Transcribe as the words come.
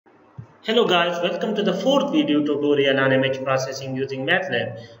Hello guys, welcome to the fourth video tutorial on image processing using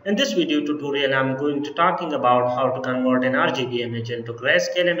MATLAB. In this video tutorial, I'm going to talking about how to convert an RGB image into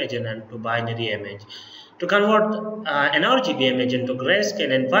grayscale image and into binary image. To convert an RGB image into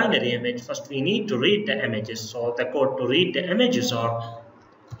grayscale and binary image, first we need to read the images. So the code to read the images are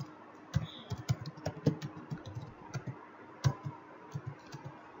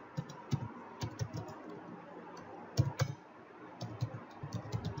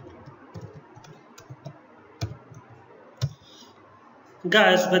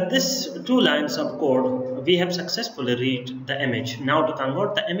Guys, with this two lines of code, we have successfully read the image. Now to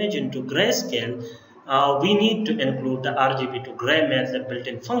convert the image into grayscale, we need to include the RGB to gray method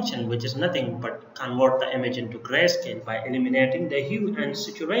built-in function, which is nothing but convert the image into grayscale by eliminating the hue and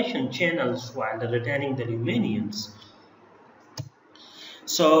saturation channels while retaining the luminance.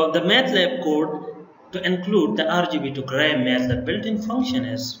 So the MATLAB code to include the RGB to gray method built-in function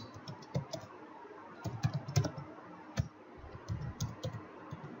is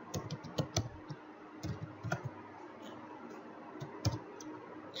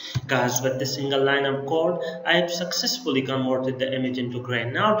Guys, with this single line of code, I have successfully converted the image into gray.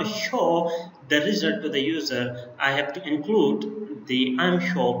 Now to show the result to the user, I have to include the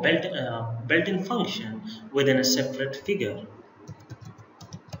ImShow built-in function within a separate figure.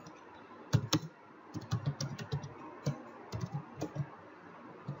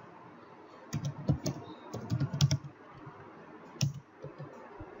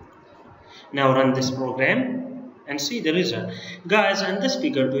 Now run this program and see the result. Guys, in this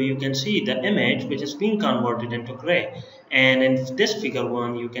figure 2 you can see the image which is being converted into gray, and in this figure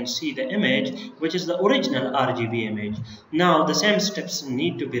 1 you can see the image which is the original RGB image. Now the same steps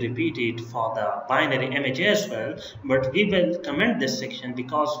need to be repeated for the binary image as well, but we will comment this section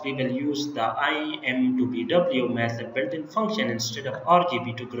because we will use the im to bw method built-in function instead of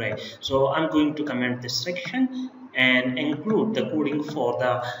RGB to gray. So I'm going to comment this section and include the coding for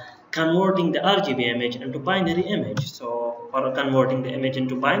the converting the RGB image into binary image. So for converting the image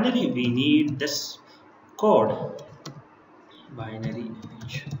into binary, we need this code, binary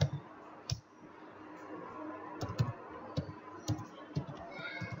image.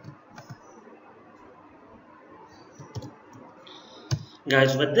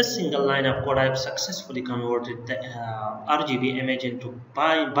 Guys, with this single line of code, I have successfully converted the RGB image into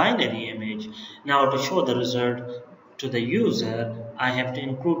binary image. Now to show the result to the user, I have to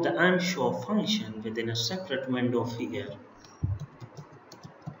include the ImShow function within a separate window figure.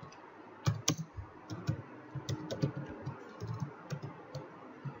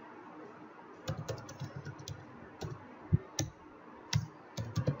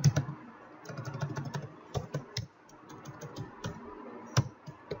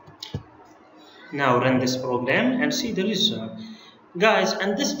 Now run this program and see the result. Guys,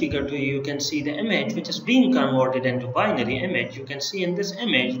 in this figure 2 you can see the image which is being converted into binary image. You can see in this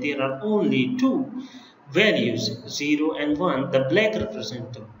image there are only two values, 0 and 1. The black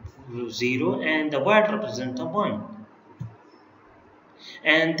represents 0 and the white represents 1.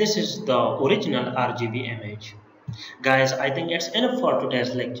 And this is the original RGB image. Guys, I think it's enough for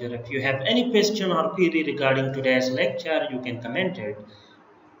today's lecture. If you have any question or query regarding today's lecture, you can comment it.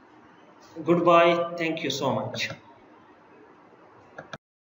 Goodbye. Thank you so much.